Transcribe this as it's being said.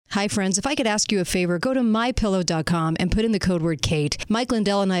Hi, friends. If I could ask you a favor, go to mypillow.com and put in the code word Kate. Mike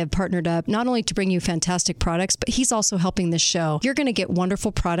Lindell and I have partnered up not only to bring you fantastic products, but he's also helping this show. You're going to get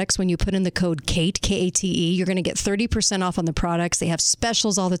wonderful products when you put in the code Kate, K-A-T-E. You're going to get 30% off on the products. They have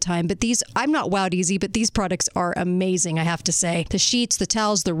specials all the time. But these, I'm not wowed easy, but these products are amazing, I have to say. The sheets, the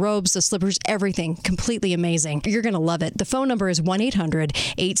towels, the robes, the slippers, everything. Completely amazing. You're going to love it. The phone number is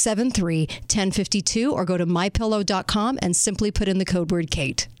 1-800-873-1052 or go to mypillow.com and simply put in the code word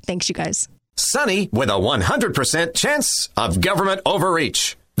Kate. Thanks, you guys. Sunny with a 100% chance of government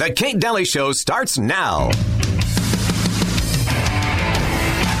overreach. The Kate Dalley Show starts now.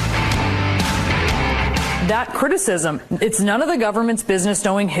 That criticism, it's none of the government's business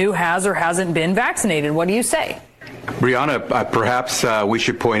knowing who has or hasn't been vaccinated. What do you say? Brianna, perhaps we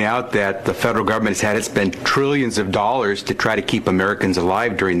should point out that the federal government has had to spend trillions of dollars to try to keep Americans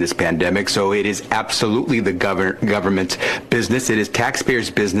alive during this pandemic. So it is absolutely the government's business. It is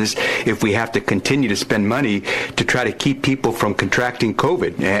taxpayers' business if we have to continue to spend money to try to keep people from contracting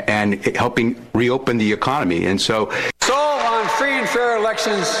COVID and helping reopen the economy. And so on free and fair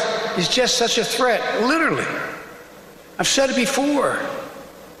elections is just such a threat, literally. I've said it before.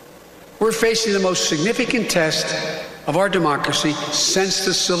 We're facing the most significant test of our democracy since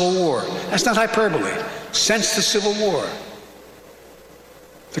the Civil War. That's not hyperbole. Since the Civil War.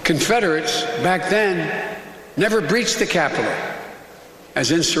 The Confederates back then never breached the Capitol,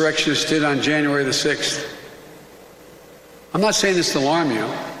 as insurrectionists did on January the 6th. I'm not saying this to alarm you.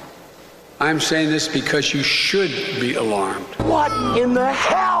 I'm saying this because you should be alarmed. What in the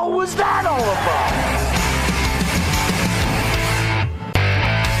hell was that all about?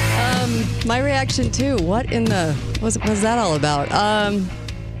 My reaction too. What in the was that all about?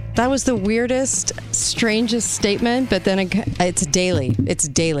 That was the weirdest, strangest statement. But then it's daily. It's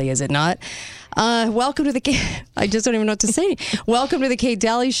daily, is it not? Welcome to the. I just don't even know what to say. Welcome to the Kate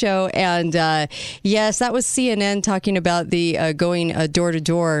Dalley Show. And yes, that was CNN talking about the going door to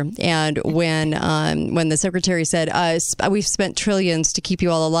door. And when the secretary said, "We've spent trillions to keep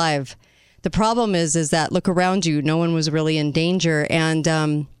you all alive." The problem is that look around you. No one was really in danger.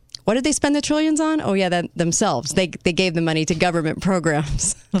 And what did they spend the trillions on? Oh, yeah, themselves. They gave the money to government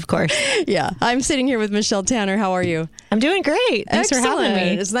programs. Of course. Yeah. I'm sitting here with Michelle Tanner. How are you? I'm doing great. Thanks for having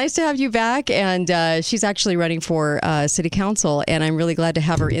me. It's nice to have you back. And she's actually running for city council. And I'm really glad to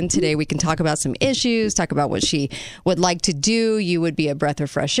have her in today. We can talk about some issues, talk about what she would like to do. You would be a breath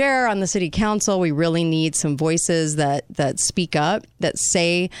of fresh air on the city council. We really need some voices that speak up, that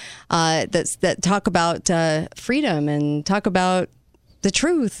say, that talk about freedom and talk about the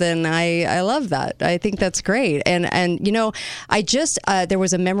truth. And I love that. I think that's great. And you know, I just, there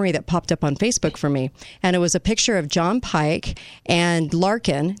was a memory that popped up on Facebook for me, and it was a picture of John Pike and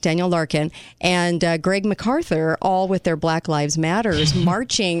Daniel Larkin, and Greg MacArthur, all with their Black Lives Matters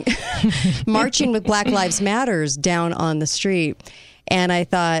marching with Black Lives Matters down on the street. And I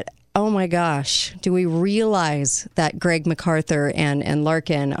thought, oh my gosh, do we realize that Greg MacArthur and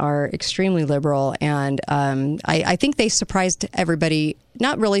Larkin are extremely liberal? And I think they surprised everybody.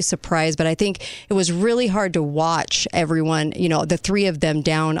 Not really surprised, but I think it was really hard to watch everyone, you know, the three of them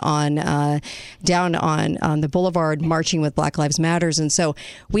down on the boulevard marching with Black Lives Matters. And so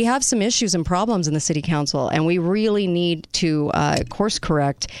we have some issues and problems in the city council, and we really need to course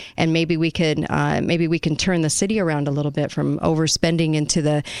correct. And maybe we can turn the city around a little bit from overspending into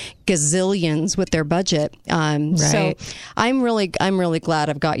the gazillions with their budget. Right. So I'm really glad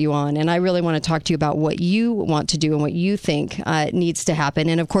I've got you on, and I really want to talk to you about what you want to do and what you think needs to happen.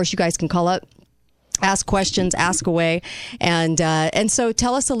 And of course, you guys can call up, ask questions, ask away. And so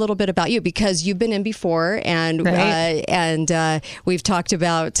tell us a little bit about you, because you've been in before, and right. We've talked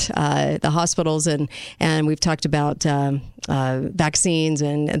about the hospitals, and we've talked about vaccines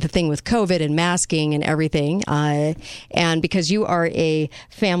and the thing with COVID and masking and everything. And because you are a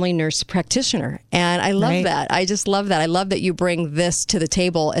family nurse practitioner, and I love right. that. I just love that. I love that you bring this to the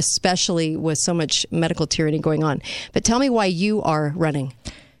table, especially with so much medical tyranny going on. But tell me why you are running.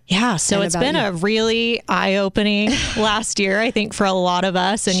 Yeah, so it's been a really eye-opening last year, I think, for a lot of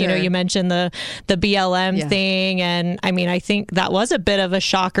us. And, sure. You know, you mentioned the BLM thing. And I mean, I think that was a bit of a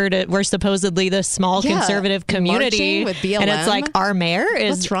shocker we're supposedly this small conservative community. With BLM. And it's like our mayor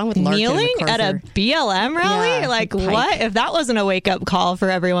is What's wrong with kneeling at a BLM rally. Yeah, like, what? If that wasn't a wake-up call for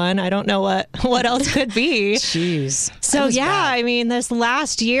everyone, I don't know what else could be. Jeez. So, yeah, bad. I mean, this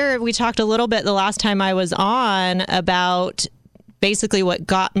last year, we talked a little bit the last time I was on about basically what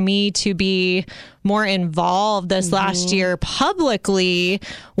got me to be more involved this last year publicly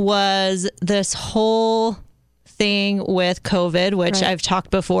was this whole thing with COVID, which I've talked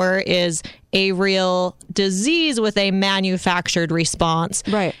before is a real disease with a manufactured response.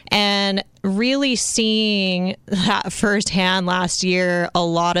 Right. And really seeing that firsthand last year, a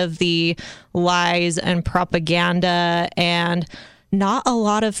lot of the lies and propaganda and not a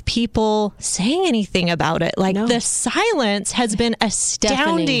lot of people saying anything about it. Like the silence has been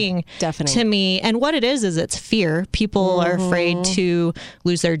astounding to me. And what it is it's fear. People are afraid to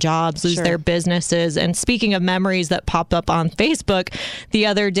lose their jobs, lose their businesses. And speaking of memories that popped up on Facebook, the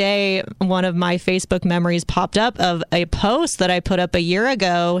other day, one of my Facebook memories popped up of a post that I put up a year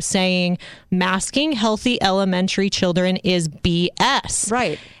ago saying masking healthy elementary children is BS.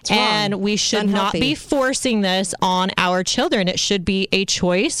 Right. And we should not be forcing this on our children. It should be a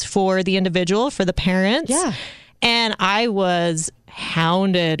choice for the individual, for the parents. Yeah. And I was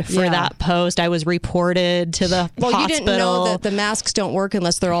hounded for that post. I was reported to the hospital. You didn't know that the masks don't work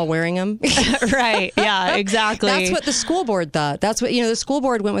unless they're all wearing them. Right. Yeah, exactly. That's what the school board thought. That's what, the school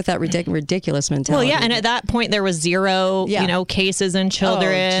board went with that ridiculous mentality. Well, yeah. And at that point, there was zero, cases in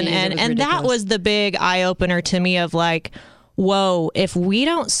children. And that was the big eye opener to me of like, whoa, if we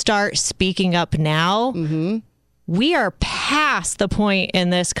don't start speaking up now, we are past the point in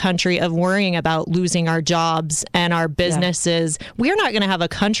this country of worrying about losing our jobs and our businesses. We're not going to have a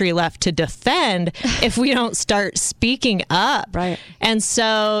country left to defend if we don't start speaking up. Right. And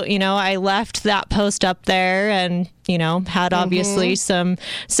so, I left that post up there and, had obviously some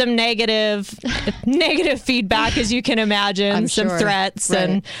negative feedback, as you can imagine, some threats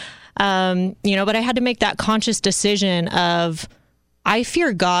and but I had to make that conscious decision of I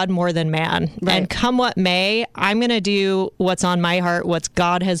fear God more than man. Right. And come what may, I'm going to do what's on my heart, what's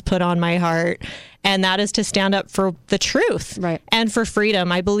God has put on my heart. And that is to stand up for the truth and for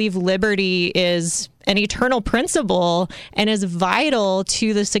freedom. I believe liberty is an eternal principle and is vital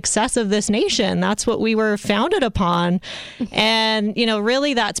to the success of this nation. That's what we were founded upon. And,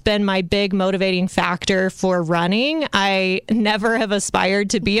 really that's been my big motivating factor for running. I never have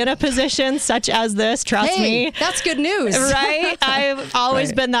aspired to be in a position such as this. Trust me. That's good news. Right? I've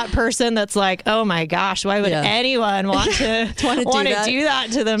always been that person that's like, oh my gosh, why would anyone want to do that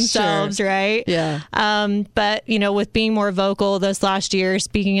to themselves? Sure. Right? Yeah. But, with being more vocal this last year,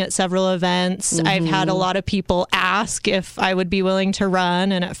 speaking at several events, I've had a lot of people ask if I would be willing to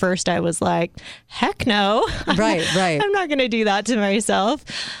run. And at first I was like, heck no. Right. I'm not going to do that to myself.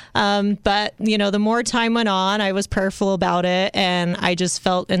 But, the more time went on, I was prayerful about it. And I just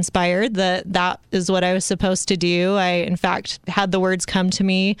felt inspired that is what I was supposed to do. I, in fact, had the words come to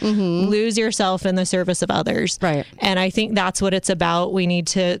me, lose yourself in the service of others. Right. And I think that's what it's about. We need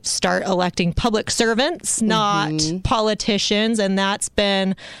to start electing public servants, not politicians. And that's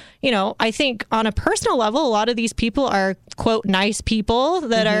been, I think on a personal level, a lot of these people are, quote, nice people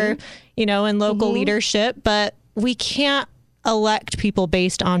that are, in local leadership, but we can't elect people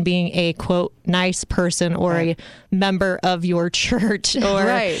based on being a, quote, nice person or a member of your church or,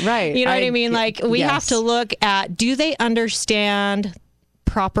 right. You know what I mean? Like we have to look at, do they understand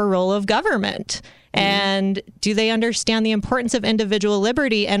proper role of government? And do they understand the importance of individual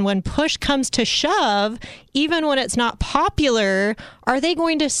liberty? And when push comes to shove, even when it's not popular, are they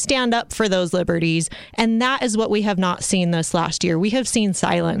going to stand up for those liberties? And that is what we have not seen this last year. We have seen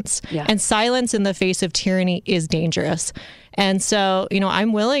silence. Yeah. And silence in the face of tyranny is dangerous. And so,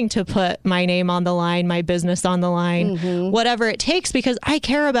 I'm willing to put my name on the line, my business on the line, whatever it takes, because I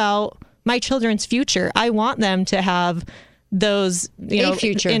care about my children's future. I want them to have those, a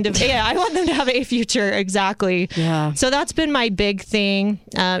future. I want them to have a future. Exactly. Yeah. So that's been my big thing.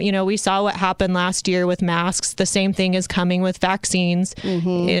 We saw what happened last year with masks. The same thing is coming with vaccines.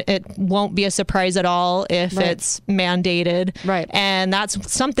 It won't be a surprise at all if it's mandated. Right. And that's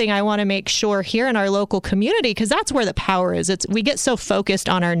something I want to make sure here in our local community, because that's where the power is. We get so focused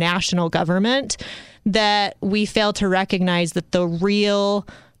on our national government that we fail to recognize that the real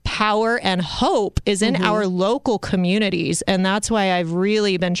power and hope is in our local communities. And that's why I've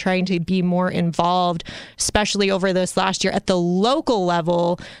really been trying to be more involved, especially over this last year at the local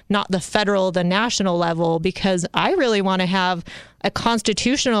level, not the federal, the national level, because I really want to have a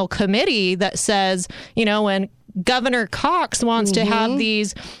constitutional committee that says, when Governor Cox wants to have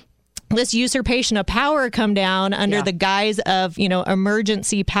this usurpation of power come down under the guise of,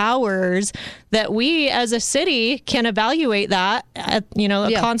 emergency powers, that we as a city can evaluate that at,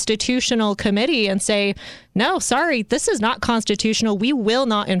 a constitutional committee and say, no, sorry, this is not constitutional. We will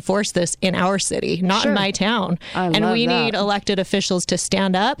not enforce this in our city, not in my town. And we need elected officials to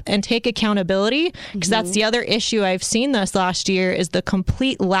stand up and take accountability, because that's the other issue I've seen this last year is the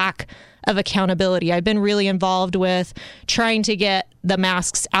complete lack of accountability. I've been really involved with trying to get the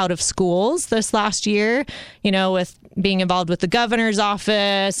masks out of schools this last year, with being involved with the governor's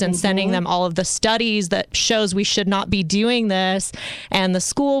office and sending them all of the studies that shows we should not be doing this, and the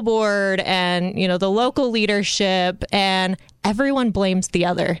school board and, the local leadership, and everyone blames the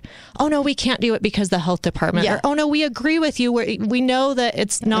other. Oh, no, we can't do it because the health department. Yeah. Or, oh, no, we agree with you. We know that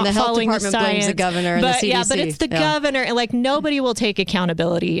it's not following the science. The health department blames the governor and the CDC. Yeah, but it's the governor. And nobody will take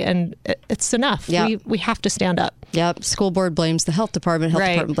accountability. And it's enough. Yep. We have to stand up. Yep. School board blames the health department. Health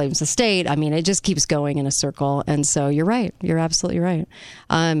department blames the state. I mean, it just keeps going in a circle. And so you're right. You're absolutely right.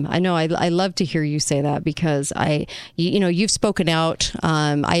 I know. I love to hear you say that because you've spoken out.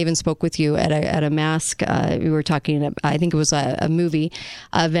 I even spoke with you at a mask. We were talking. I think it was a movie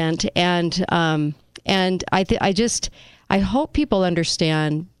event, and I hope people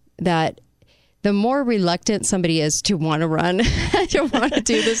understand that the more reluctant somebody is to want to run, to want to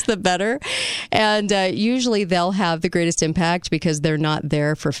do this, the better. And usually they'll have the greatest impact because they're not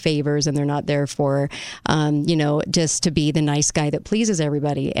there for favors and they're not there for, just to be the nice guy that pleases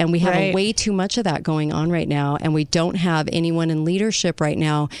everybody. And we have way too much of that going on right now. And we don't have anyone in leadership right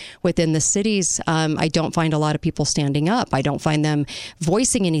now within the cities. I don't find a lot of people standing up. I don't find them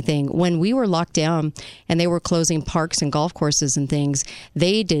voicing anything. When we were locked down and they were closing parks and golf courses and things,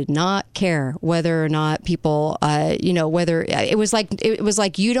 they did not care whether or not people, whether it was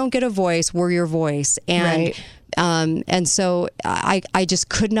like you don't get a voice, we're your voice, and so I just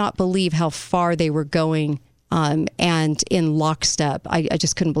could not believe how far they were going, and in lockstep. I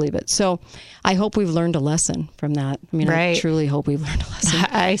just couldn't believe it. So I hope we've learned a lesson from that. I mean, I truly hope we've learned a lesson.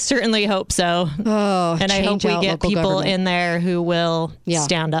 I certainly hope so. Oh, and I hope we get people in there who will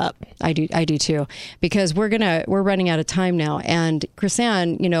stand up. I do too, because we're running out of time now. And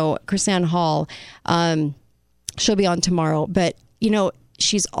Chrisanne Hall, she'll be on tomorrow, but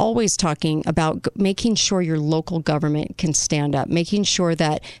she's always talking about making sure your local government can stand up, making sure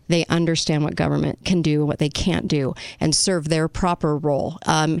that they understand what government can do and what they can't do and serve their proper role.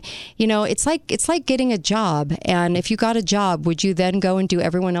 It's like getting a job. And if you got a job, would you then go and do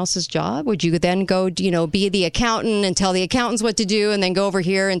everyone else's job? Would you then go, be the accountant and tell the accountants what to do and then go over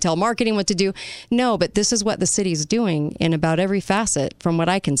here and tell marketing what to do? No, but this is what the city's doing in about every facet from what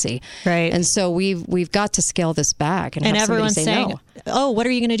I can see. Right. And so we've got to scale this back and have everyone's somebody say saying, no. Oh, what are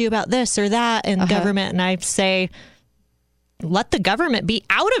you going to do about this or that in government? And I say, let the government be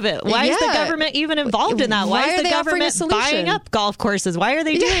out of it. Why is the government even involved in that? Why is the government buying up golf courses? Why are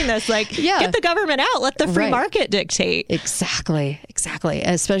they doing this? Get the government out. Let the free market dictate. Exactly.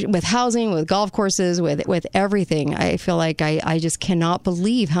 Especially with housing, with golf courses, with everything. I feel like I just cannot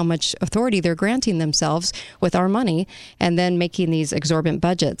believe how much authority they're granting themselves with our money and then making these exorbitant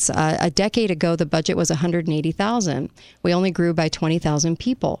budgets. A decade ago, the budget was $180,000. We only grew by 20,000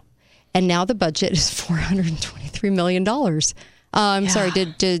 people. And now the budget is $423 million. I'm sorry,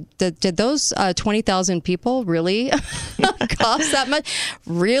 did those 20,000 people really cost that much?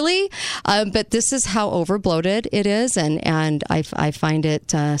 Really? But this is how overbloated it is, and I find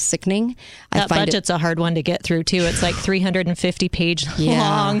it sickening. That budget's a hard one to get through, too. It's like 350 page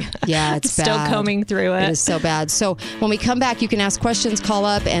long. Yeah, it's bad. Still combing through it. It is so bad. So when we come back, you can ask questions, call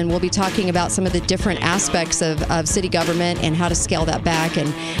up, and we'll be talking about some of the different aspects of city government and how to scale that back and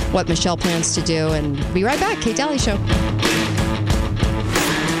what Michelle plans to do. And be right back. Kate Dalley Show.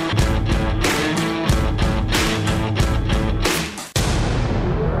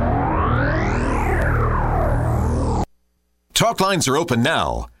 Talk lines are open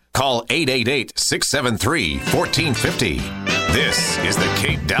now. Call 888-673-1450. This is the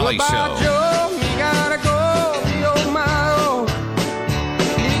Kate Dalley Show.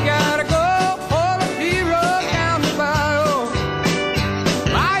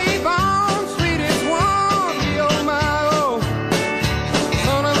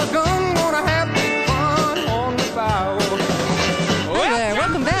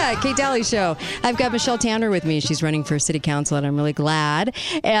 Kate Dalley Show. I've got Michelle Tanner with me. She's running for city council, and I'm really glad.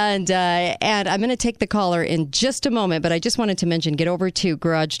 And I'm going to take the caller in just a moment, but I just wanted to mention, get over to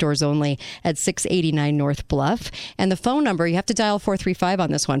Garage Doors Only at 689 North Bluff. And the phone number, you have to dial 435 on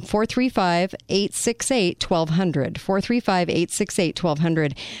this one, 435-868-1200.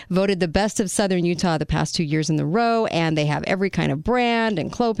 435-868-1200. Voted the best of Southern Utah the past 2 years in a row, and they have every kind of brand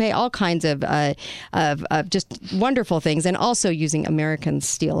and Clopay, all kinds of just wonderful things, and also using American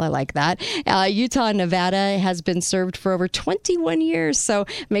steel. I like that. Utah and Nevada has been served for over 21 years. So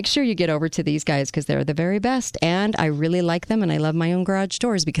make sure you get over to these guys because they're the very best. And I really like them, and I love my own garage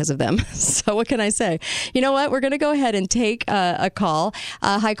doors because of them. So what can I say? You know what? We're going to go ahead and take a call.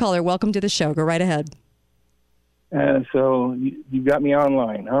 Hi, caller. Welcome to the show. Go right ahead. So you got me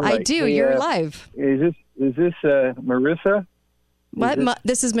online. All right. I do. Hey, you're live. Is this Marissa?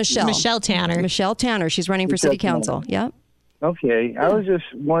 This is Michelle. Michelle Tanner. Michelle Tanner. She's running for city council. Yep. Okay. I was just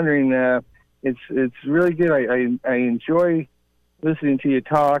wondering, it's really good. I enjoy listening to you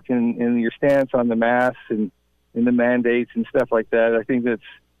talk and your stance on the masks and the mandates and stuff like that. I think that's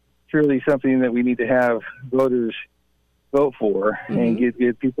truly something that we need to have voters vote for and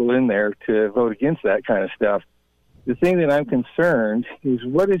get people in there to vote against that kind of stuff. The thing that I'm concerned is,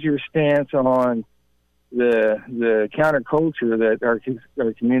 what is your stance on the counterculture that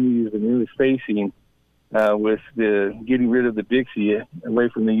our community is really facing with the getting rid of the Dixie away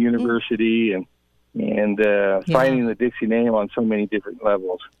from the university and fighting the Dixie name on so many different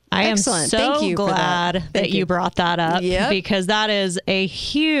levels. I am Excellent. so Thank you glad that you brought that up, because that is a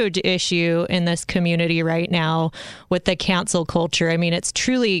huge issue in this community right now with the cancel culture. I mean, it's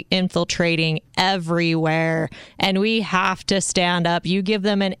truly infiltrating everywhere, and we have to stand up. You give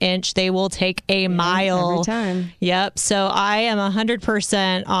them an inch, they will take a mile. Every time. Yep. So I am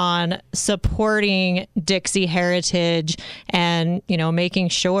 100% on supporting Dixie heritage and, making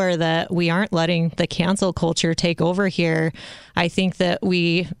sure that we aren't letting the cancel culture take over here. I think that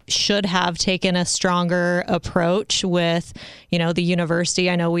we should have taken a stronger approach with, the university.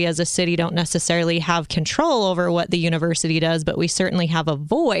 I know we as a city don't necessarily have control over what the university does, but we certainly have a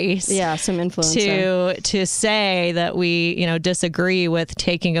voice. Yeah, some influence to say that we, disagree with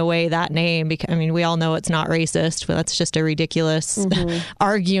taking away that name. Because we all know it's not racist, but that's just a ridiculous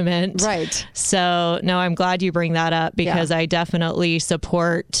argument. Right. So, no, I'm glad you bring that up, because I definitely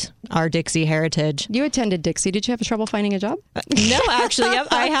support our Dixie heritage. You attended Dixie. Did you have trouble finding a job? No, actually,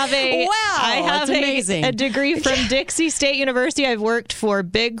 I have amazing. a degree from Dixie State University. I've worked for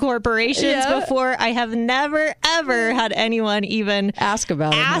big corporations before. I have never, ever had anyone even ask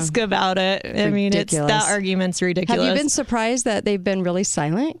about it. It's that argument's ridiculous. Have you been surprised that they've been really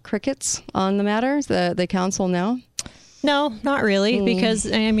silent, crickets, on the matter, the council now? No, not really, because,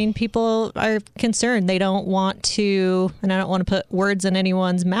 people are concerned. They don't want to, and I don't want to put words in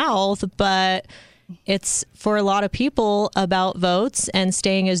anyone's mouth, but it's for a lot of people about votes and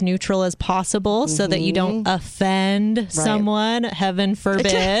staying as neutral as possible so that you don't offend someone, heaven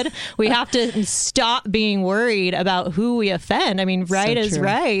forbid. We have to stop being worried about who we offend. Right is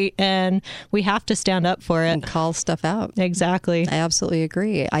right, and we have to stand up for it and call stuff out. Exactly. I absolutely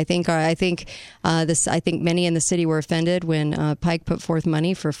agree. I think many in the city were offended when Pike put forth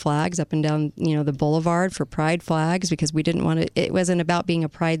money for flags up and down, the boulevard for pride flags, because we didn't want it. It wasn't about being a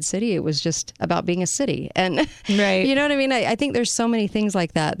pride city. It was just about being a city. And right. You know what I mean? I think there's so many things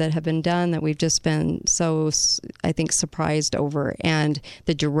like that have been done that we've just been so, I think, surprised over, and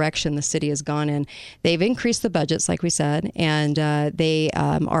the direction the city has gone in. They've increased the budgets, like we said, and they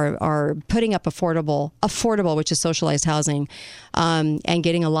are putting up affordable, which is socialized housing, and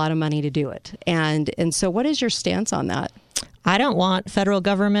getting a lot of money to do it. And so what is your stance on that? I don't want federal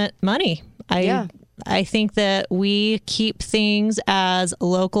government money. I think that we keep things as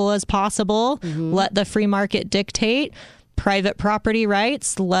local as possible. Let the free market dictate. Private property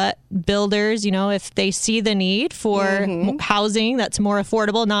rights, let builders, if they see the need for housing that's more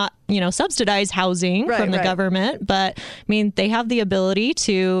affordable, not, subsidized housing from the government, but they have the ability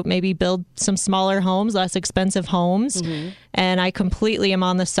to maybe build some smaller homes, less expensive homes. And I completely am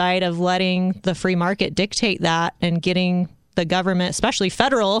on the side of letting the free market dictate that and getting the government, especially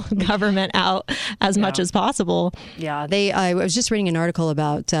federal government, out as much as possible. Yeah, I was just reading an article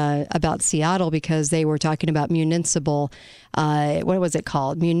about Seattle, because they were talking about municipal. What was it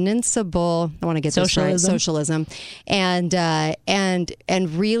called? Municipal. I want to get socialism. This right. Socialism,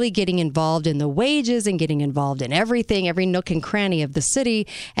 and really getting involved in the wages and getting involved in everything, every nook and cranny of the city,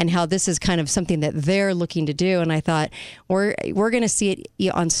 and how this is kind of something that they're looking to do. And I thought we're going to see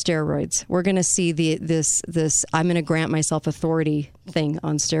it on steroids. We're going to see this. I'm going to grant myself authority thing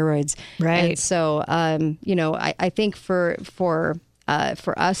on steroids. Right. And so, I think for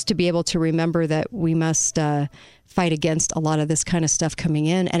us to be able to remember that we must fight against a lot of this kind of stuff coming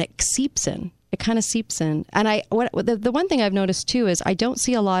in, and it seeps in. It kind of seeps in. And the one thing I've noticed too is I don't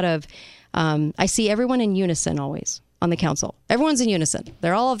see a lot of. I see everyone in unison always on the council. Everyone's in unison.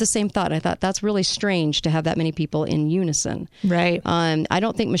 They're all of the same thought. I thought that's really strange to have that many people in unison. Right. I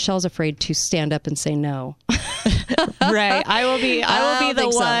don't think Michelle's afraid to stand up and say no. Right. I will be the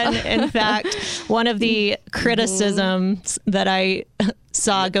one. In fact, one of the criticisms that I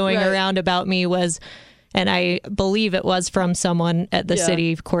saw going around about me was, and I believe it was from someone at the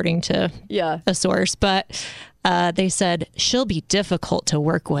city, according to a source, but they said, she'll be difficult to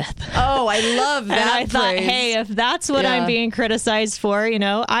work with. Oh, I love that. And I thought, phrase. hey, if that's what I'm being criticized for,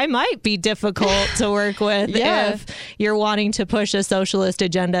 I might be difficult to work with if you're wanting to push a socialist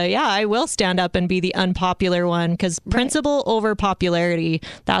agenda. Yeah, I will stand up and be the unpopular one, because principle over popularity,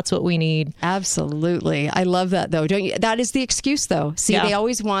 that's what we need. Absolutely. I love that, though. Don't you? That is the excuse, though. See, they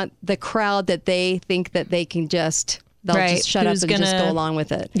always want the crowd that they think that they can just... They'll just shut up and just go along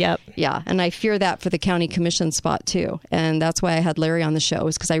with it. Yep. Yeah. And I fear that for the county commission spot, too. And that's why I had Larry on the show,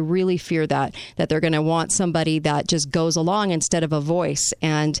 is because I really fear that they're going to want somebody that just goes along instead of a voice.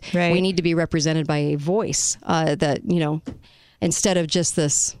 And we need to be represented by a voice that, instead of just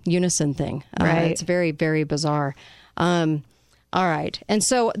this unison thing. It's very, very bizarre. All right. And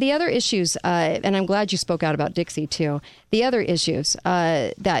so the other issues, and I'm glad you spoke out about Dixie, too. The other issues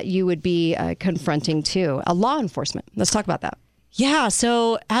that you would be confronting, too, law enforcement. Let's talk about that. Yeah.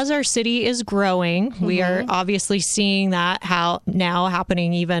 So as our city is growing, we are obviously seeing that now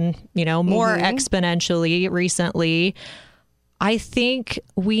happening even, more exponentially recently. I think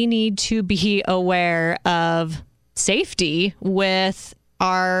we need to be aware of safety with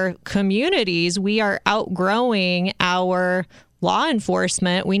our communities. We are outgrowing our law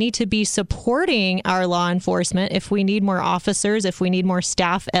enforcement. We need to be supporting our law enforcement. If we need more officers, if we need more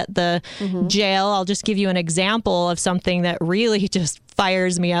staff at the jail, I'll just give you an example of something that really just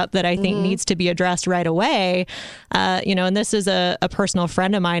fires me up that I think needs to be addressed right away. And this is a personal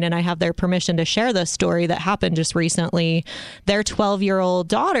friend of mine, and I have their permission to share this story that happened just recently. Their 12-year-old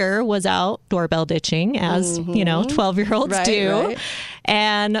daughter was out doorbell ditching, as 12-year-olds do. Right.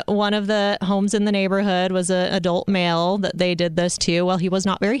 And one of the homes in the neighborhood was an adult male that they did this to. Well, he was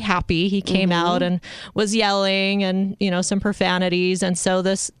not very happy. He came out and was yelling and, some profanities. And so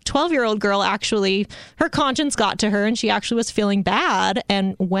this 12-year-old girl, actually, her conscience got to her, and she actually was feeling bad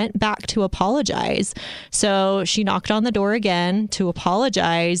and went back to apologize. So she knocked on the door again to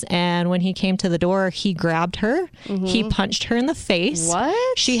apologize. And when he came to the door, he grabbed her. He punched her in the face.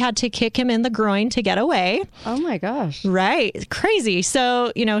 What? She had to kick him in the groin to get away. Oh, my gosh. Right. Crazy.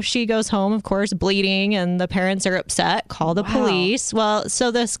 So, she goes home, of course, bleeding, and the parents are upset, call the police. Well,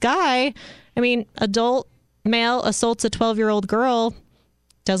 so this guy, adult male assaults a 12-year-old girl,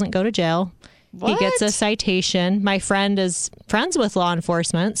 doesn't go to jail. What? He gets a citation. My friend is friends with law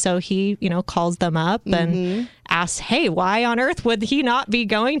enforcement, so he, calls them up and asks, hey, why on earth would he not be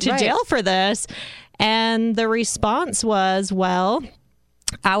going to jail for this? And the response was, well,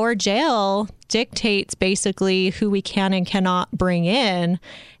 our jail dictates basically who we can and cannot bring in.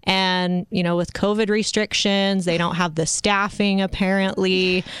 And, with COVID restrictions, they don't have the staffing,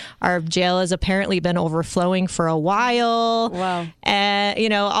 apparently. Our jail has apparently been overflowing for a while. Wow.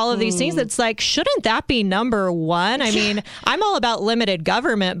 And, all of these things. It's like, shouldn't that be number one? I'm all about limited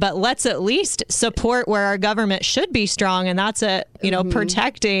government, but let's at least support where our government should be strong. And that's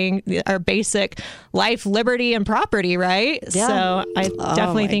protecting our basic life, liberty, and property, right? Yeah. So I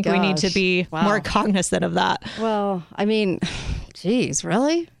definitely think we need to be more cognizant of that. Well, geez,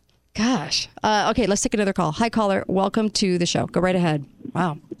 really? Gosh. Okay, let's take another call. Hi, caller. Welcome to the show. Go right ahead.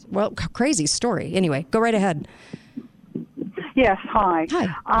 Wow. Well, crazy story. Anyway, go right ahead. Yes, hi.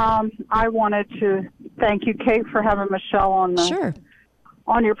 Hi. I wanted to thank you, Kate, for having Michelle on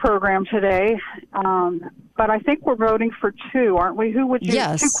on your program today. But I think we're voting for two, aren't we? Who would you?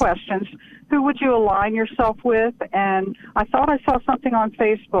 Yes. Two questions. Who would you align yourself with? And I thought I saw something on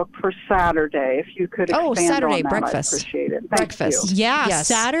Facebook for Saturday. If you could expand Saturday on that, breakfast. I'd appreciate it. Breakfast. Yeah, yes,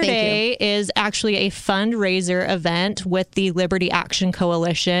 Saturday is actually a fundraiser event with the Liberty Action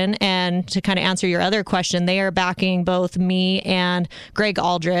Coalition. And to kind of answer your other question, they are backing both me and Greg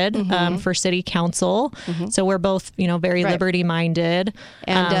Aldred for city council. So we're both, very liberty-minded.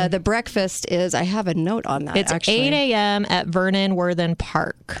 And the breakfast is, I have a note on that. It's actually 8 a.m. at Vernon Worthen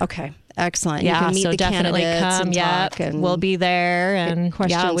Park. Okay. Excellent. Yeah, you can meet so the definitely candidates come. And talk and we'll be there, and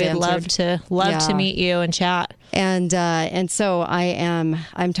we'd love to meet you and chat. And so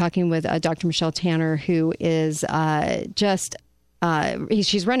I'm talking with Dr. Michelle Tanner, who is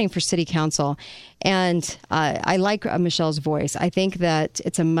she's running for city council, and I like Michelle's voice. I think that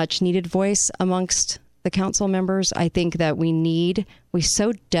it's a much needed voice amongst the council members. I think that we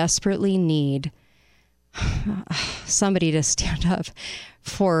so desperately need somebody to stand up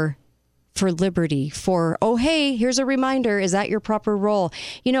for for liberty, for, oh, hey, here's a reminder. Is that your proper role?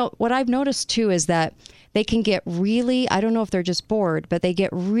 You know, what I've noticed too is that they can get really, I don't know if they're just bored, but they get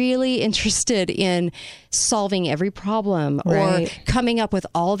really interested in solving every problem or coming up with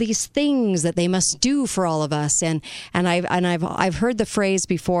all these things that they must do for all of us. And I've heard the phrase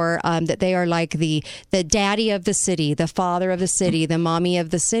before that they are like the daddy of the city, the father of the city, the mommy of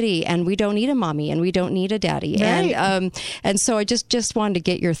the city, and we don't need a mommy and we don't need a daddy. Right. And so I just wanted to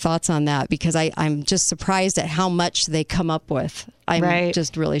get your thoughts on that, because I'm just surprised at how much they come up with. I'm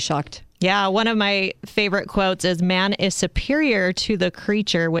just really shocked. Yeah, one of my favorite quotes is, man is superior to the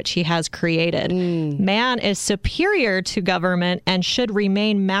creature which he has created. Man is superior to government and should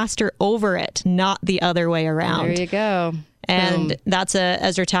remain master over it, not the other way around. There you go. And that's a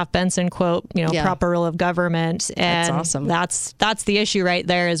Ezra Taft Benson quote, proper rule of government. And that's awesome. That's the issue right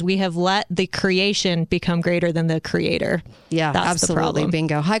there, is we have let the creation become greater than the creator. Yeah, that's absolutely. the problem.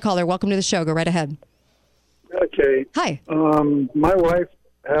 Bingo. Hi, caller. Welcome to the show. Go right ahead. Okay. Hi. My wife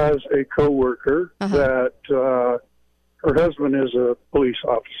has a coworker that her husband is a police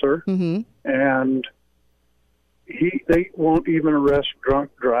officer, and they won't even arrest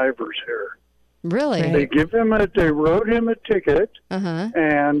drunk drivers here. Really? They wrote him a ticket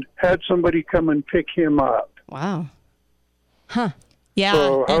and had somebody come and pick him up. Wow. Huh. Yeah.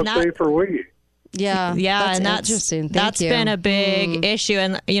 So how safe are we? Yeah, and that's interesting. That's been a big issue.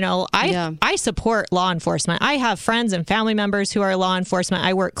 And, I support law enforcement. I have friends and family members who are law enforcement.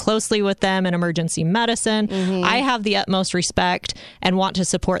 I work closely with them in emergency medicine. I have the utmost respect and want to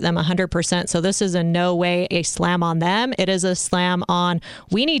support them 100%. So this is in no way a slam on them. It is a slam on,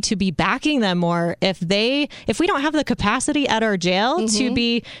 we need to be backing them more. If we don't have the capacity at our jail to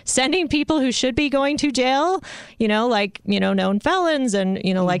be sending people who should be going to jail, known felons and,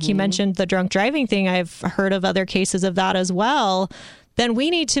 like you mentioned, the drunk driving thing, I've heard of other cases of that as well, then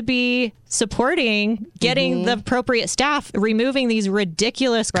we need to be supporting getting the appropriate staff, removing these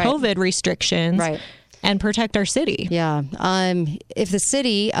ridiculous COVID restrictions and protect our city. Yeah. If the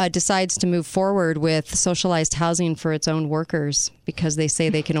city decides to move forward with socialized housing for its own workers, because they say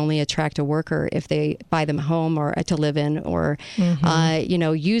they can only attract a worker if they buy them a home or to live in, or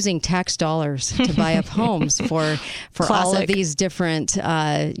using tax dollars to buy up homes for all of these different,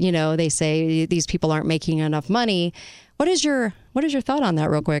 they say these people aren't making enough money. What is your thought on that,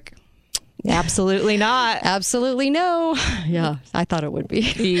 real quick? Absolutely not. Absolutely no. Yeah, I thought it would be.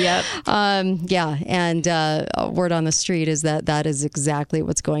 Yep. And word on the street is that is exactly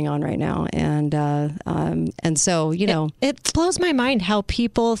what's going on right now. And so, It blows my mind how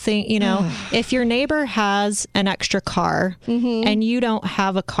people think, if your neighbor has an extra car and you don't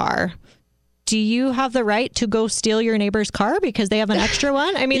have a car, do you have the right to go steal your neighbor's car because they have an extra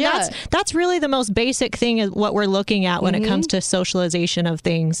one? I mean, that's really the most basic thing is what we're looking at when it comes to socialization of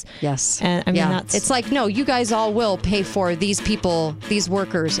things. Yes. And I mean, it's like, no, you guys all will pay for these people, these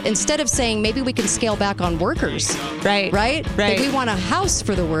workers, instead of saying maybe we can scale back on workers. Right. Like we want a house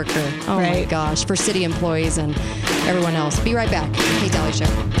for the worker. Oh my gosh, for city employees and everyone else. Be right back. Hey, Dalley Show.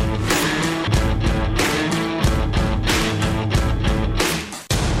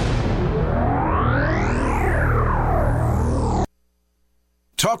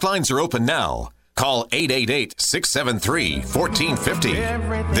 Talk lines are open now. Call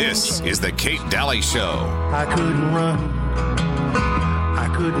 888-673-1450. This is the Kate Dalley Show. I couldn't run. I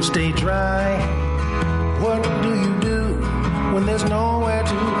couldn't stay dry. What do you do when there's nowhere to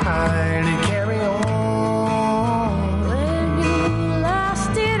hide and carry on? When you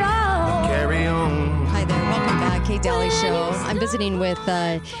lost it all. Carry on. Hi there. Welcome back. Kate Dalley Show. I'm visiting with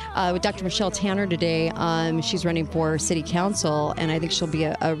Dr. Michelle Tanner today. She's running for city council, and I think she'll be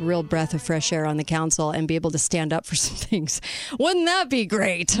a real breath of fresh air on the council and be able to stand up for some things. Wouldn't that be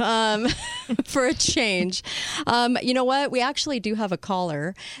great for a change? You know what? We actually do have a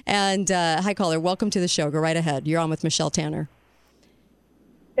caller. And hi, caller. Welcome to the show. Go right ahead. You're on with Michelle Tanner.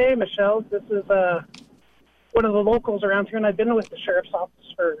 Hey, Michelle. This is one of the locals around here, and I've been with the sheriff's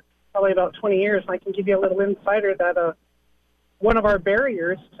office for probably about 20 years, and I can give you a little insider that one of our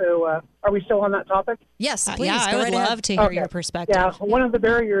barriers to, are we still on that topic? Yes, please. Yeah, I would love to hear your perspective. Yeah, one of the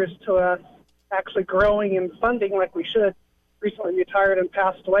barriers to us actually growing and funding like we should, recently retired and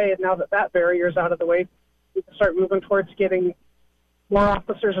passed away, and now that barrier is out of the way, we can start moving towards getting more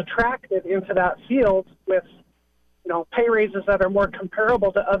officers attracted into that field with, pay raises that are more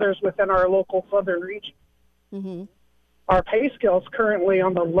comparable to others within our local southern region. Mm-hmm. Our pay scales currently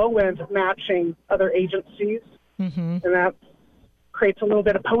on the low end matching other agencies, and that creates a little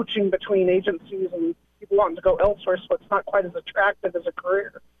bit of poaching between agencies and people wanting to go elsewhere, so it's not quite as attractive as a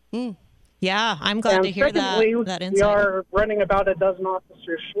career. Yeah, I'm glad to hear secondly, that insight. We are running about a dozen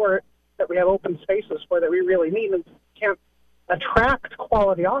officers short that we have open spaces for that we really need, and can't attract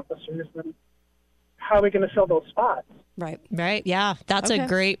quality officers, then how are we going to fill those spots? Right. Yeah, that's a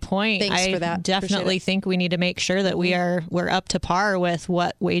great point. Thanks for that. Definitely think we need to make sure that we're up to par with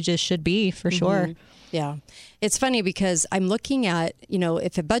what wages should be for sure. Yeah. It's funny because I'm looking at,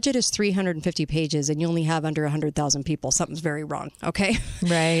 if a budget is 350 pages and you only have under 100,000 people, something's very wrong. Okay.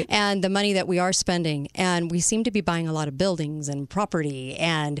 Right. And the money that we are spending, and we seem to be buying a lot of buildings and property,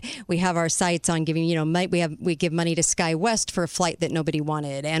 and we have our sights on giving, we give money to SkyWest for a flight that nobody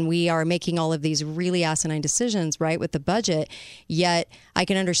wanted. And we are making all of these really asinine decisions, right, with the budget. Yet I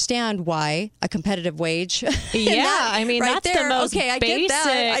can understand why a competitive wage. Yeah. Right that's there. the most okay, basic.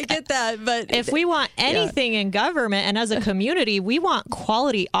 I get that. But if we want anything in government and as a community, we want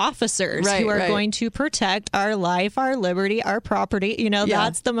quality officers who are going to protect our life, our liberty, our property.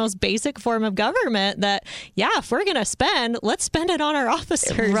 That's the most basic form of government that, if we're going to spend, let's spend it on our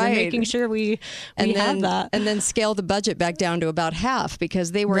officers and making sure we have that. And then scale the budget back down to about half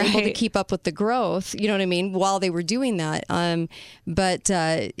because they were able to keep up with the growth, you know what I mean, while they were doing that. But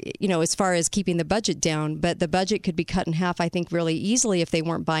as far as keeping the budget down, but the budget could be cut in half, I think, really easily if they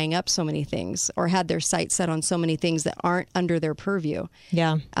weren't buying up so many things or had their sights set on so many things that aren't under their purview.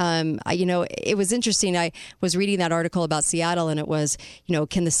 Yeah. It was interesting. I was reading that article about Seattle, and it was,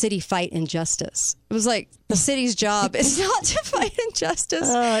 can the city fight injustice? It was like the city's job is not to fight injustice.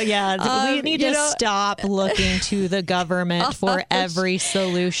 Oh, yeah. We need to stop looking to the government for every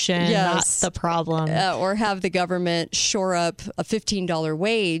solution, not the problem. Or have the government shore up a $15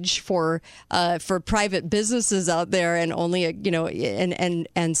 wage for private businesses out there, and only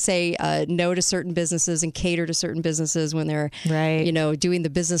and say no to certain businesses and cater to certain businesses when they're doing the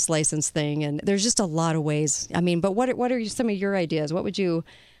business license thing. And there's just a lot of ways. But what are some of your ideas? What would you?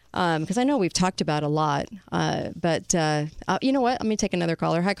 Because I know we've talked about a lot, but you know what? Let me take another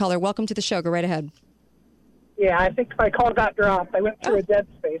caller. Hi, caller. Welcome to the show. Go right ahead. Yeah, I think my call got dropped. I went through a dead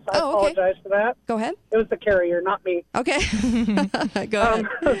space. I apologize for that. Go ahead. It was the carrier, not me. Okay. Go ahead.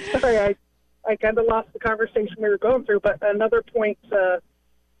 Sorry, I kind of lost the conversation we were going through, but another point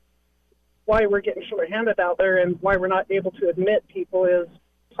why we're getting short-handed out there and why we're not able to admit people is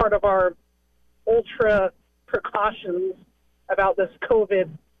part of our ultra precautions about this COVID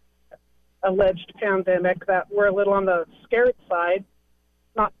alleged pandemic, that we're a little on the scared side,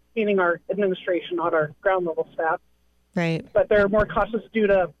 not meaning our administration, not our ground level staff. Right. But they're more cautious due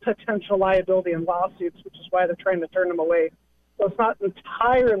to potential liability and lawsuits, which is why they're trying to turn them away. So it's not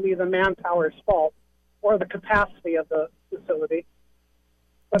entirely the manpower's fault or the capacity of the facility.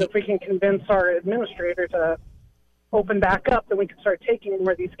 But if we can convince our administrator to open back up, then we can start taking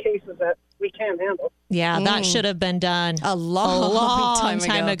more of these cases that we can handle. Yeah, that should have been done a long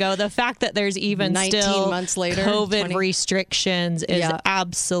time ago. The fact that there's even 19 still months later, COVID 20. restrictions is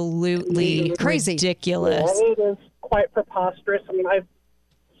absolutely ridiculous. Yeah, it is quite preposterous. I've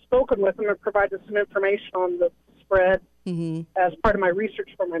spoken with them and provided some information on the spread as part of my research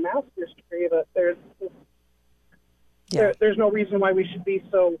for my master's degree, but there's no reason why we should be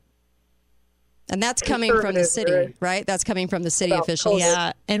so. And that's coming from the city, right? That's coming from the city officials.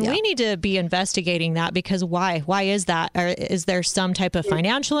 Yeah. And we need to be investigating that, because why? Why is that? Or is there some type of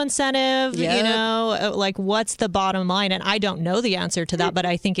financial incentive? Like, what's the bottom line? And I don't know the answer to that, but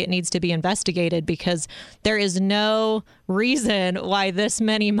I think it needs to be investigated, because there is no reason why this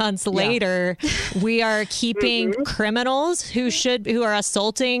many months later we are keeping criminals who are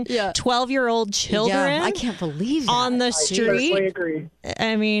assaulting 12-year-old children. I can't believe that. On the street. I totally agree.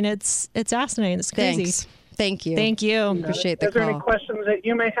 It's fascinating. It's crazy. Thanks. Thank you. Thank you. Appreciate the call. Is there any questions that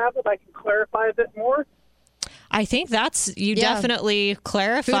you may have that I can clarify a bit more? I think you definitely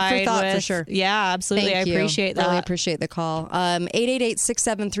clarified. Food for thought, for sure. Yeah, absolutely. Thank I appreciate that. Really appreciate the call.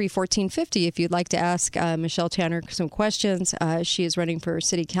 888-673-1450 if you'd like to ask Michelle Tanner some questions. She is running for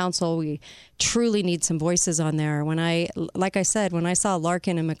city council. We truly need some voices on there. Like I said, when I saw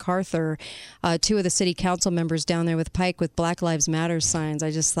Larkin and MacArthur, two of the city council members down there with Pike with Black Lives Matter signs,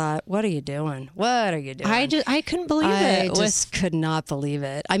 I just thought, what are you doing? What are you doing? I couldn't believe it. I just could not believe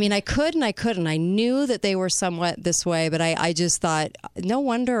it. I could and I couldn't. I knew that they were somewhat this way, but I just thought, no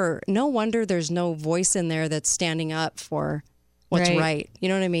wonder there's no voice in there that's standing up for what's right. You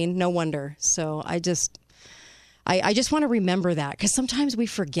know what I mean? No wonder. So I just want to remember that, because sometimes we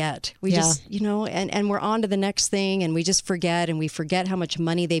forget. We just, and we're on to the next thing, and we just forget, and we forget how much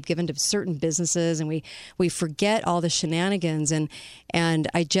money they've given to certain businesses, and we forget all the shenanigans. And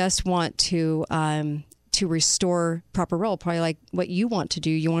I just want to to restore proper role, probably like what you want to do.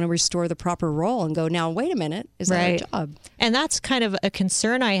 You want to restore the proper role and go, now, wait a minute, is that our job? And that's kind of a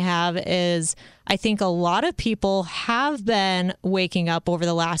concern I have is I think a lot of people have been waking up over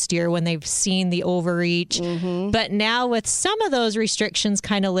the last year when they've seen the overreach. But now with some of those restrictions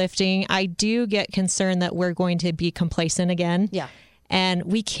kind of lifting, I do get concerned that we're going to be complacent again. Yeah. And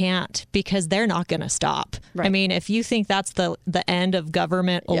we can't, because they're not going to stop. Right. I mean, if you think that's the end of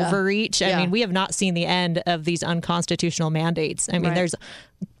government overreach, I mean, we have not seen the end of these unconstitutional mandates. I mean, there's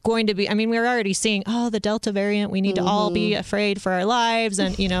going to be, I mean, we're already seeing, the Delta variant, we need to all be afraid for our lives.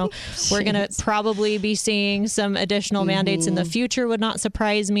 And, we're going to probably be seeing some additional mandates in the future, would not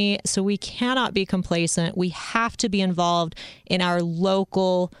surprise me. So we cannot be complacent. We have to be involved in our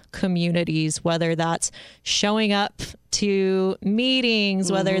local communities, whether that's showing up to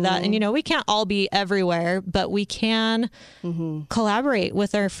meetings, whether that, and we can't all be everywhere, but we can collaborate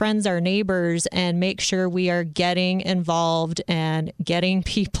with our friends, our neighbors, and make sure we are getting involved and getting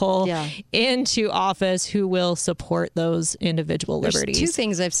people into office who will support those individual liberties. There's two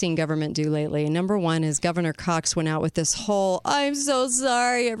things I've seen government do lately. Number one is Governor Cox went out with this whole, I'm so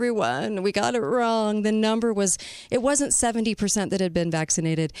sorry, everyone, we got it wrong. The number was, it wasn't 70% that had been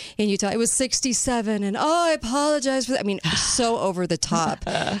vaccinated in Utah. It was 67. And I apologize for that. I mean, so over the top,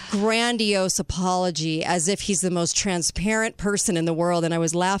 grandiose apology, as if he's the most transparent person in the world. And I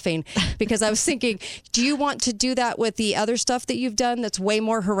was laughing because I was thinking, do you want to do that with the other stuff that you've done that's way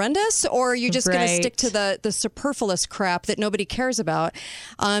more horrendous? Or are you just going to stick to the superfluous crap that nobody cares about?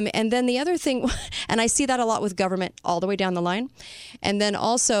 And then the other thing, and I see that a lot with government all the way down the line. And then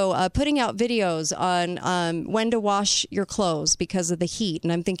also putting out videos on when to wash your clothes because of the heat.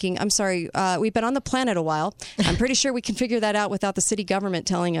 And I'm thinking, I'm sorry, we've been on the planet a while. I'm pretty sure we can figure that out without the city government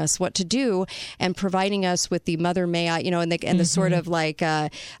telling us what to do and providing us with the Mother May I, and the sort of like,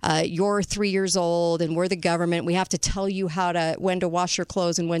 you're 3 years old and we're the government. We have to tell you when to wash your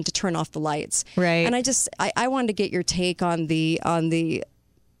clothes and when to turn off the lights. Right. And I wanted to get your take on the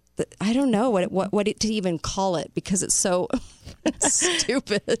I don't know what it to even call it because it's so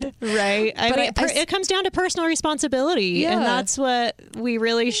stupid. Right. I mean, it comes down to personal responsibility. And that's what we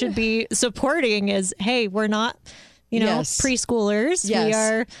really should be supporting is, hey, we're not, preschoolers. Yes. We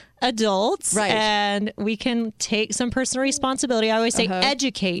are adults. Right. And we can take some personal responsibility. I always say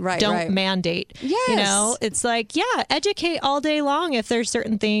educate, don't mandate. Yes. It's like, educate all day long if there's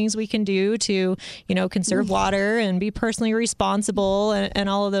certain things we can do to, conserve water and be personally responsible and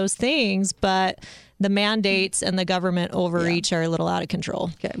all of those things. But the mandates and the government overreach are a little out of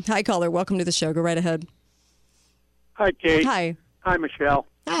control. Okay. Hi, caller. Welcome to the show. Go right ahead. Hi, Kate. Hi. Hi, Michelle.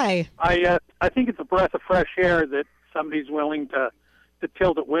 Hi. I think it's a breath of fresh air that somebody's willing to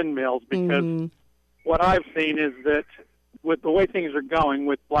tilt at windmills because what I've seen is that with the way things are going,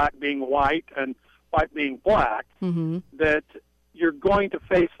 with black being white and white being black, that you're going to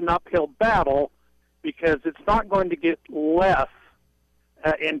face an uphill battle because it's not going to get less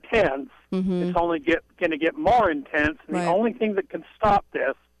intense. It's only going to get more intense. And the only thing that can stop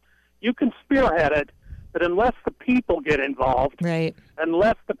this, you can spearhead it, but unless the people get involved,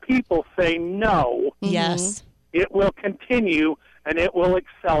 unless the people say no, it will continue and it will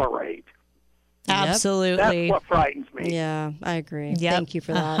accelerate. Absolutely. That's what frightens me. Yeah, I agree. Thank you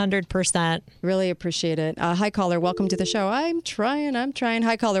for that. 100%. Really appreciate it. Hi, caller. Welcome to the show. I'm trying.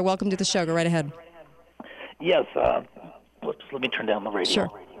 Hi, caller. Welcome to the show. Go right ahead. Yes. Let me turn down the radio. Sure.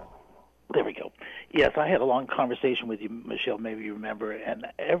 There we go. Yes, I had a long conversation with you, Michelle, maybe you remember, and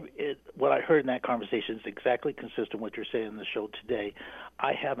what I heard in that conversation is exactly consistent with what you're saying in the show today.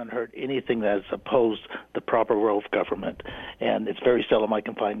 I haven't heard anything that has opposed the proper role of government, and it's very seldom I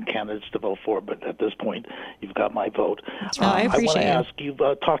can find candidates to vote for, but at this point, you've got my vote. I appreciate I want to ask,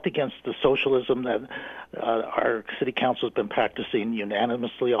 you've talked against the socialism that our city council has been practicing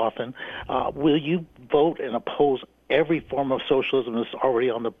unanimously often. Will you vote and oppose every form of socialism that's already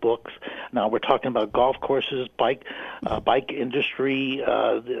on the books? Now we're talking about golf courses, bike industry,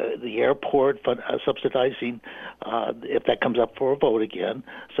 the airport, subsidizing, if that comes up for a vote again,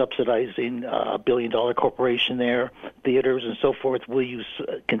 subsidizing a billion-dollar corporation there, theaters and so forth. Will you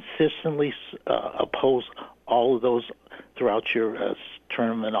consistently oppose all of those throughout your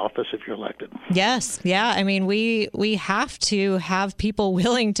term in office if you're elected? Yes. Yeah. I mean, we have to have people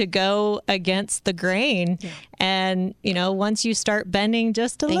willing to go against the grain. Yeah. And, once you start bending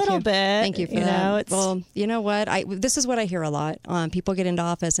just a little bit. Thank you for that. Well, you know what? This is what I hear a lot. People get into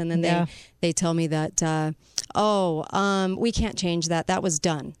office and then they tell me that, we can't change that. That was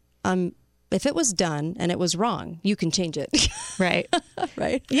done. if it was done and it was wrong, you can change it. Right.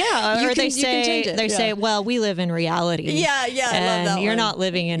 Right. Yeah. Or they change it. say, well, we live in reality. Yeah. I love And that you're one. not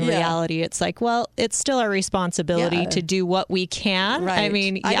living in reality. It's like, well, it's still our responsibility to do what we can. Right. I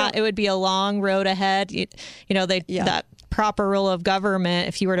mean, it would be a long road ahead. That proper rule of government,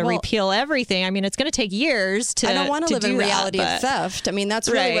 if you were to repeal everything, I mean, it's going to take years to I don't want to live in reality of that, theft. I mean, that's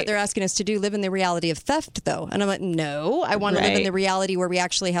really what they're asking us to do, live in the reality of theft, though. And I'm like, no, I want to live in the reality where we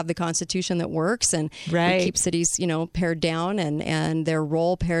actually have the Constitution that works and we keep cities, pared down and their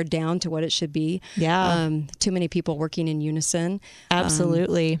role pared down to what it should be. Yeah. Too many people working in unison.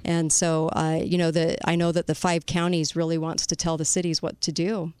 Absolutely. And so, I know that the 5 counties really wants to tell the cities what to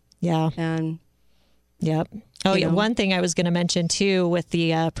do. Yeah. And yep. Oh, yeah. One thing I was going to mention, too, with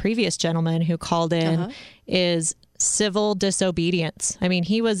the previous gentleman who called in is civil disobedience. I mean,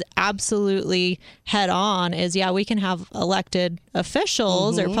 he was absolutely head on we can have elected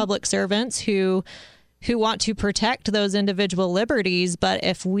officials or public servants who want to protect those individual liberties. But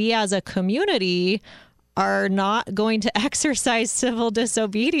if we as a community are not going to exercise civil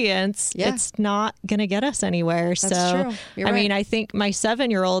disobedience, it's not going to get us anywhere. That's true. You're right. mean, I think my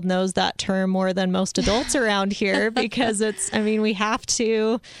 7-year-old knows that term more than most adults around here because we have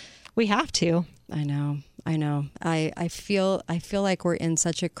to. I know. I feel like we're in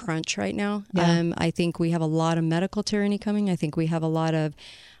such a crunch right now. Yeah. I think we have a lot of medical tyranny coming. I think we have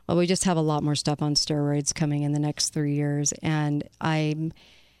we just have a lot more stuff on steroids coming in the next 3 years. And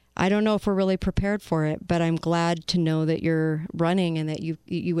I don't know if we're really prepared for it, but I'm glad to know that you're running and that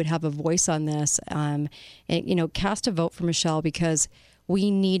you would have a voice on this. And cast a vote for Michelle because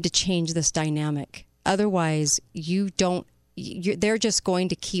we need to change this dynamic. Otherwise, they're just going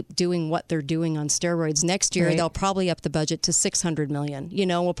to keep doing what they're doing on steroids. Next year, they'll probably up the budget to $600 million.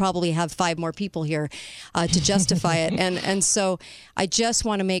 We'll probably have 5 more people here to justify it. And so I just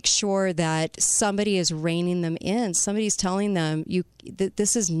want to make sure that somebody is reining them in. Somebody's telling them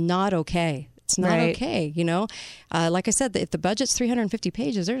this is not okay. It's not okay. Like I said, if the budget's 350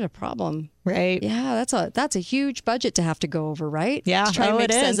 pages, there's a problem. Right. Yeah, that's a huge budget to have to go over, right? Yeah,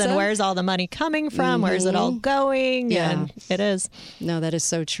 it is. And where's all the money coming from? Where's it all going? Yeah, and it is. No, that is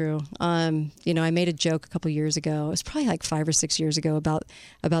so true. I made a joke a couple years ago. It was probably like 5 or 6 years ago about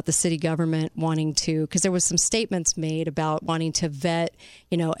the city government wanting to, because there was some statements made about wanting to vet,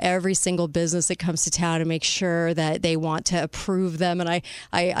 every single business that comes to town and make sure that they want to approve them. And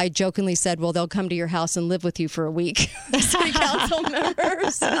I jokingly said, well, they'll come to your house and live with you for a week, city council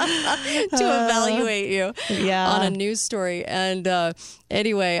members, to evaluate you on a news story. And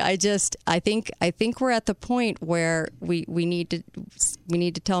anyway, I think we're at the point where we need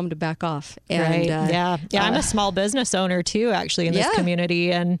to tell them to back off. And I'm a small business owner too, actually, in this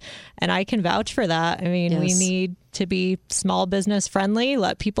community, and I can vouch for that. I mean, we need to be small business friendly,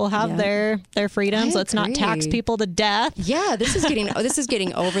 let people have their freedoms. Let's not tax people to death. Yeah, this is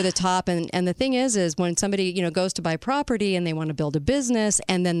getting over the top. And the thing is when somebody, goes to buy property and they want to build a business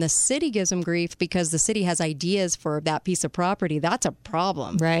and then the city gives them grief because the city has ideas for that piece of property, that's a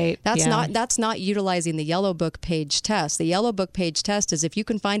problem. Right. That's not utilizing the Yellow Book page test. The Yellow Book page test is if you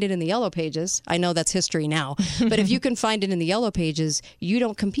can find it in the Yellow Pages, I know that's history now, but if you can find it in the Yellow Pages, you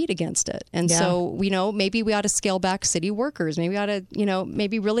don't compete against it. And so, maybe we ought to scale back city workers. Maybe we ought to,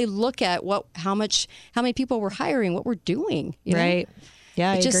 maybe really look at how many people we're hiring, what we're doing. Right.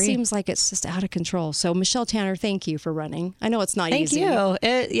 Yeah, it just seems like it's just out of control. So Michelle Tanner, thank you for running. I know it's not easy. Thank you.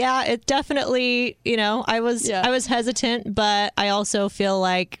 It definitely, I was hesitant, but I also feel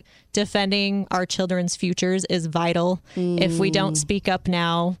like defending our children's futures is vital. If we don't speak up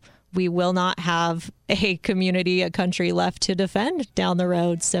now, we will not have a community, a country left to defend down the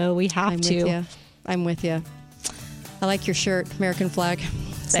road. So we have to. I'm with you. I like your shirt, American flag.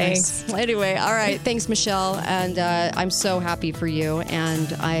 Thanks. Nice. Anyway, all right. Thanks, Michelle. And I'm so happy for you.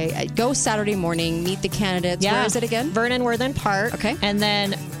 And I go Saturday morning, meet the candidates. Yeah. Where is it again? Vernon Worthen Park. Okay. And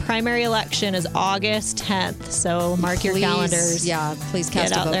then primary election is August 10th. So mark your calendars. Yeah, please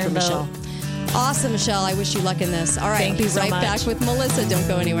cast a vote for Michelle. Awesome, Michelle. I wish you luck in this. All right. Thank you so much. Back with Melissa. Don't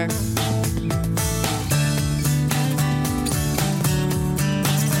go anywhere.